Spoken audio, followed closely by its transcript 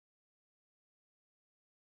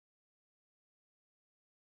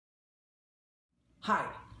Hi,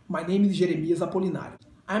 my name is Jeremias Apolinario.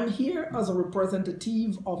 I'm here as a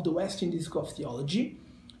representative of the West Indian School of Theology,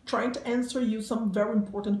 trying to answer you some very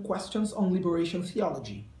important questions on liberation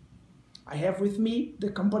theology. I have with me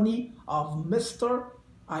the company of Mr.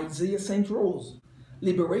 Isaiah St. Rose.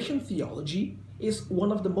 Liberation theology is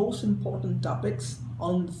one of the most important topics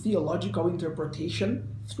on theological interpretation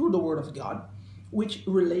through the Word of God, which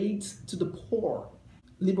relates to the poor.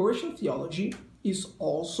 Liberation theology is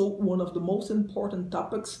also one of the most important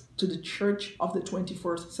topics to the church of the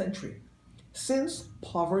 21st century, since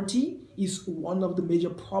poverty is one of the major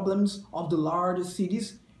problems of the large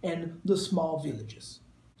cities and the small villages.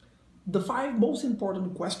 The five most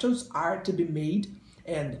important questions are to be made,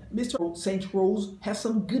 and Mr. St. Rose has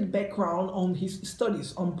some good background on his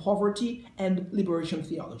studies on poverty and liberation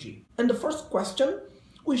theology. And the first question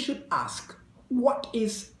we should ask, what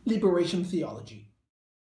is liberation theology?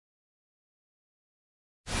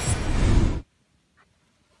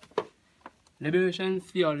 Liberation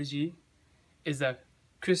theology is a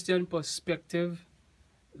Christian perspective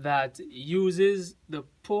that uses the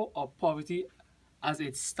poor or poverty as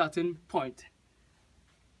its starting point.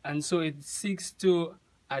 And so it seeks to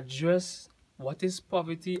address what is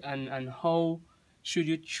poverty and how should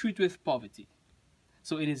you treat with poverty.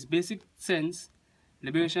 So in its basic sense,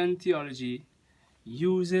 liberation theology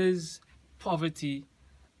uses poverty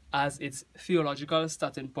as its theological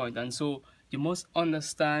starting point. And so you must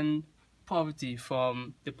understand poverty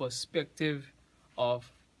from the perspective of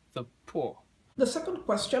the poor. The second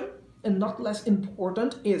question, and not less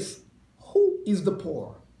important, is who is the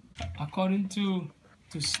poor? According to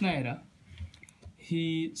Snyder,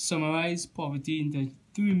 he summarized poverty into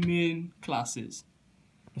three main classes.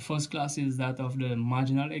 The first class is that of the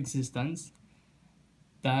marginal existence,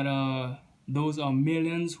 those are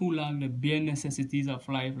millions who lack the bare necessities of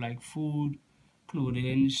life like food,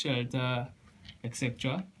 clothing, shelter,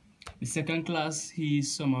 etc. The second class he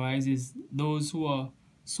summarizes those who are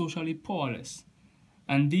socially powerless.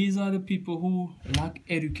 And these are the people who lack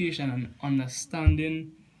education and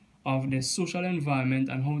understanding of the social environment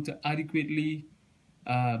and how to adequately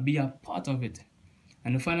be a part of it.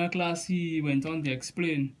 And the final class he went on to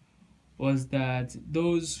explain was that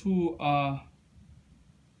those who are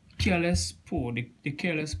careless poor, the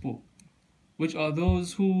careless poor, which are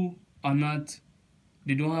those who are not,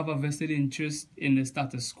 they don't have a vested interest in the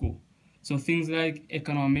status quo. So things like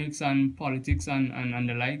economics and politics and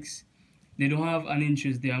the likes, they don't have an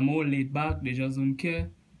interest. They are more laid back, they just don't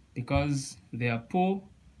care because they are poor.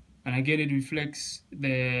 And again, it reflects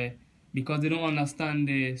because they don't understand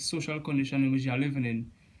the social condition in which they are living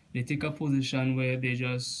in, they take a position where they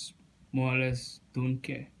just more or less don't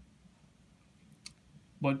care.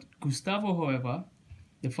 But Gustavo, however,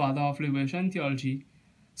 the father of liberation theology,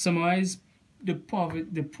 summarized the poor,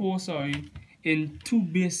 in two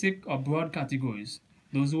basic or broad categories.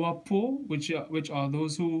 Those who are poor, which are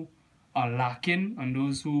those who are lacking, and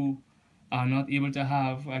those who are not able to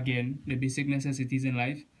have, again, the basic necessities in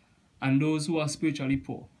life, and those who are spiritually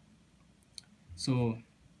poor. So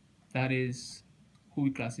that is who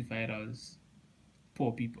we classify as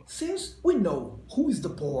poor people. Since we know who is the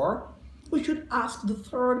poor, we should ask the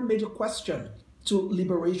third major question to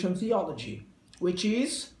liberation theology, which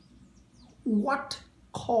is, what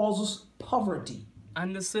causes poverty?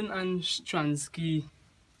 Anderson and Stransky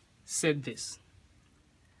said this,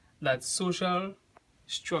 that social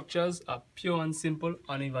structures are pure and simple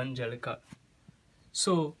unevangelical.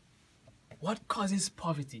 So, what causes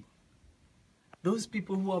poverty? Those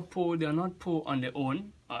people who are poor, they are not poor on their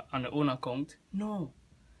own account. No,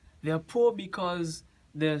 they are poor because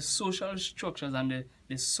the social structures and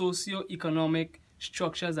the socio-economic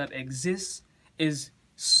structures that exist is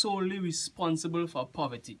solely responsible for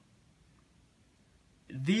poverty.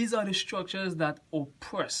 These are the structures that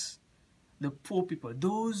oppress the poor people,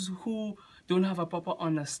 those who don't have a proper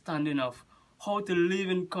understanding of how to live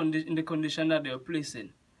in the condition that they are placed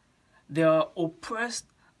in. They are oppressed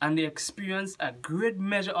and they experience a great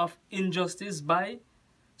measure of injustice by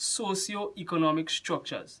socio-economic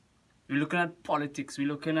structures. We're looking at politics, we're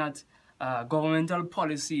looking at governmental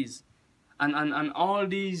policies, and all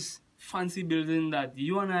these fancy buildings that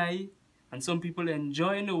you and I and some people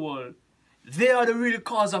enjoy in the world. They are the real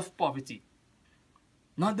cause of poverty,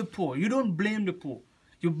 not the poor. You don't blame the poor.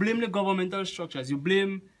 You blame the governmental structures. You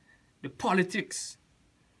blame the politics.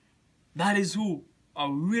 That is who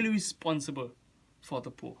are really responsible for the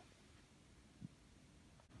poor.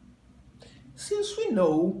 Since we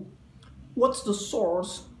know what's the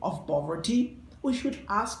source of poverty, we should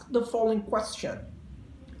ask the following question.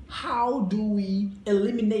 How do we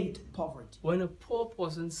eliminate poverty? When a poor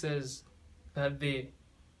person says that they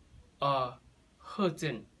are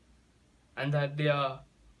hurting and that they are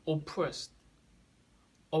oppressed,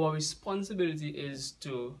 our responsibility is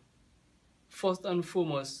to first and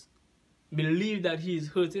foremost believe that he is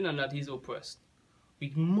hurting and that he is oppressed.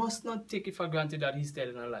 We must not take it for granted that he's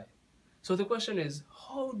telling a lie. So the question is,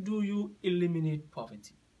 how do you eliminate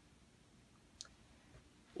poverty?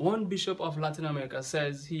 One bishop of Latin America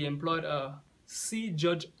says he employed a see,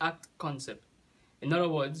 judge, act concept. In other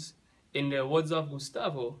words, in the words of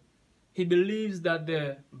Gustavo, he believes that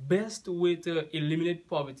the best way to eliminate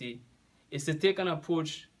poverty is to take an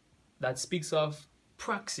approach that speaks of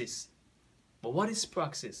praxis. But what is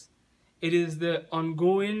praxis? It is the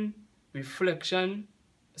ongoing reflection,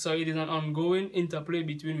 so it is an ongoing interplay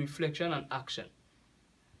between reflection and action.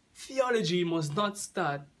 Theology must not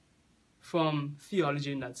start from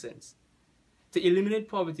theology in that sense. To eliminate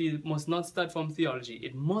poverty, it must not start from theology.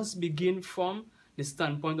 It must begin from the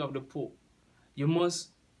standpoint of the poor. You must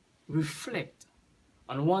reflect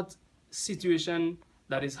on what situation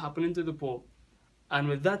that is happening to the poor, and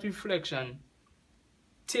with that reflection,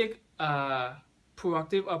 take a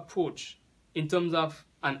proactive approach in terms of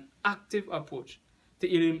an active approach to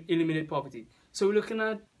eliminate poverty. So we're looking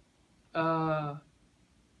at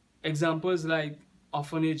examples like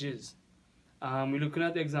orphanages. We're looking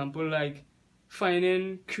at examples like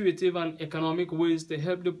finding creative and economic ways to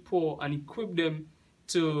help the poor and equip them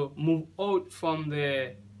to move out from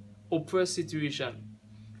the oppressed situation.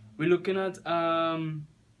 We're looking at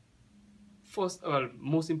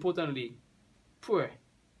most importantly, prayer.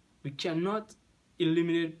 We cannot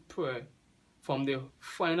eliminate prayer from the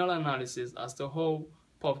final analysis as to how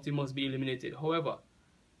poverty must be eliminated. However,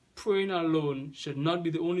 praying alone should not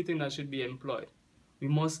be the only thing that should be employed. We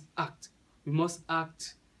must act. We must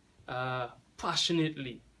act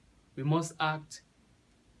passionately. We must act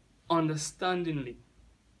understandingly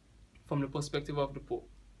from the perspective of the poor.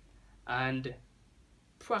 And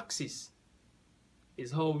praxis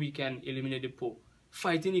is how we can eliminate the poor.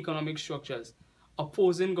 Fighting economic structures,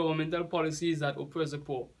 opposing governmental policies that oppress the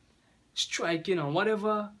poor, striking on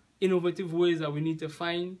whatever innovative ways that we need to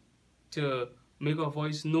find to make our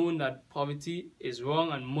voice known that poverty is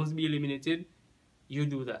wrong and must be eliminated. You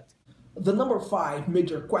do that. The number 5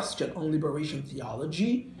 major question on liberation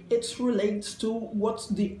theology, it relates to what's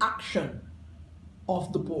the action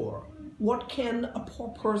of the poor. What can a poor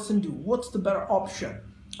person do? What's the better option?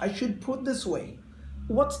 I should put this way.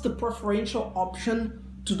 What's the preferential option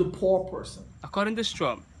to the poor person? According to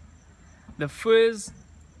Strom, the phrase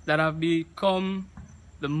that have become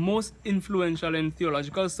the most influential in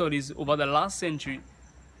theological studies over the last century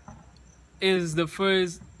is the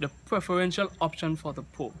phrase, the preferential option for the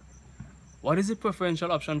poor. What is the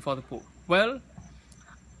preferential option for the poor? Well,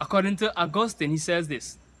 according to Augustine, he says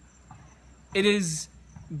this: it is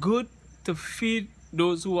good to feed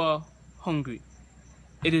those who are hungry.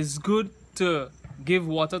 It is good to give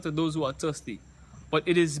water to those who are thirsty. But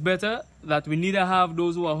it is better that we neither have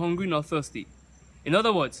those who are hungry nor thirsty. In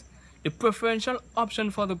other words, the preferential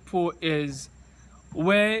option for the poor is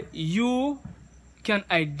where you can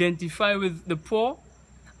identify with the poor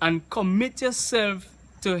and commit yourself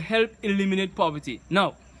to help eliminate poverty.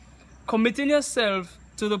 Now, committing yourself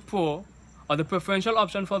to the poor, or the preferential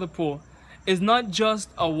option for the poor, is not just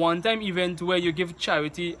a one-time event where you give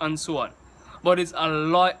charity and so on, but it's a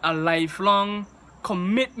lifelong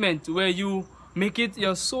commitment where you make it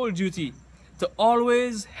your sole duty to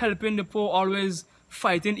always helping the poor, always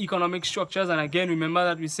fighting economic structures. And again, remember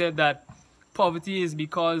that we said that poverty is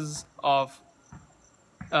because of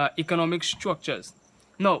economic structures.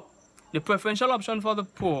 Now, the preferential option for the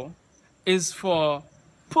poor is for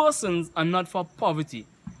persons and not for poverty.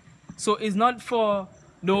 So it's not for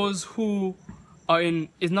those who are in,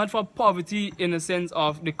 it's not for poverty in the sense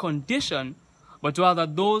of the condition, but rather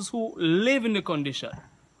those who live in the condition.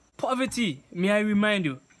 Poverty, may I remind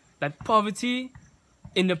you, that poverty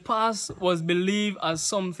in the past was believed as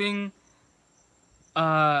something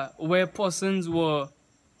where persons were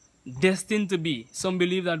destined to be. Some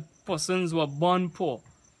believe that persons were born poor,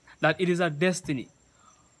 that it is a destiny.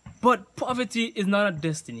 But poverty is not a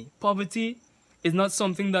destiny. Poverty is not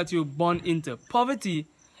something that you're born into. Poverty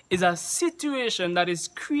is a situation that is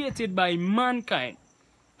created by mankind.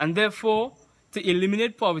 And therefore, to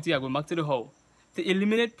eliminate poverty, I go back to the how. To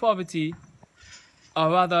eliminate poverty,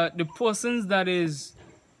 or rather the persons that is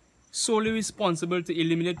solely responsible to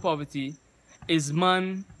eliminate poverty is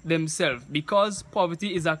man themselves, because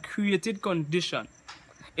poverty is a created condition.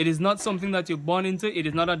 It is not something that you're born into. It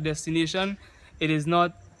is not a destination. It is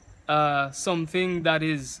not something that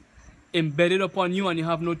is embedded upon you and you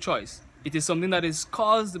have no choice. It is something that is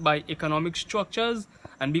caused by economic structures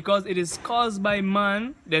And because it is caused by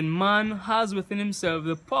man, then man has within himself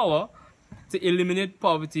the power to eliminate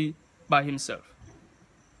poverty by himself.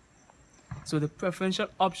 So the preferential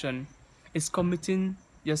option is committing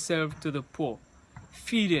yourself to the poor,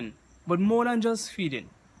 feeding, but more than just feeding.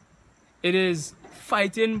 It is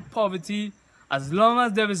fighting poverty. As long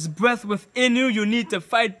as there is breath within you, you need to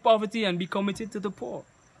fight poverty and be committed to the poor.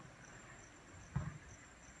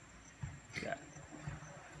 Yeah.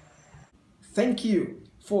 Thank you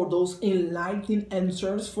for those enlightening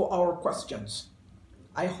answers for our questions.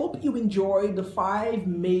 I hope you enjoyed the 5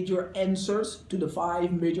 major answers to the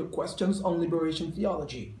 5 major questions on liberation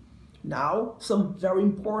theology. Now, some very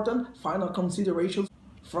important final considerations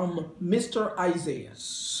from Mr. Isaiah.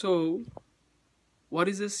 So, what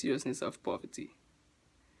is the seriousness of poverty?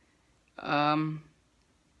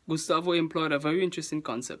 Gustavo employed a very interesting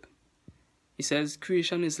concept. He says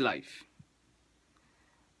creation is life.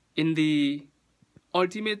 In the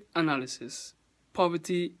ultimate analysis,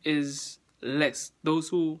 poverty is less, those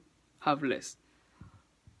who have less.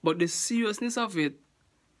 But the seriousness of it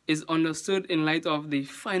is understood in light of the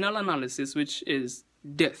final analysis, which is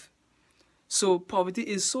death. So poverty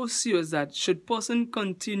is so serious that should person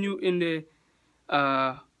continue in the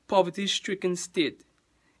poverty-stricken state,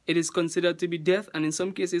 it is considered to be death, and in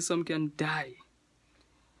some cases some can die,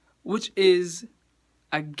 which is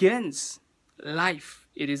against life.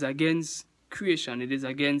 It is against creation. It is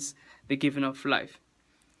against the giving of life.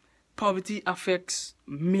 Poverty affects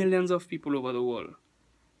millions of people over the world.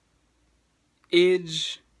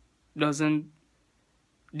 Age doesn't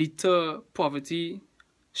deter poverty.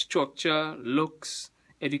 Structure, looks,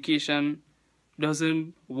 education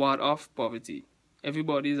doesn't ward off poverty.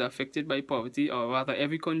 Everybody is affected by poverty, or rather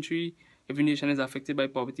every country, every nation is affected by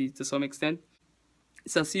poverty to some extent.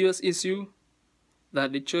 It's a serious issue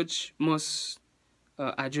that the church must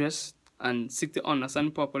address and seek to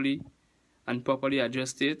understand properly and properly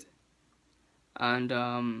address it,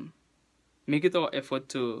 and make it our effort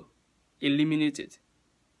to eliminate it.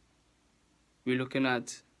 We're looking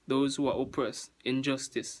at those who are oppressed,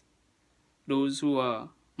 injustice, those who are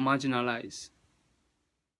marginalized,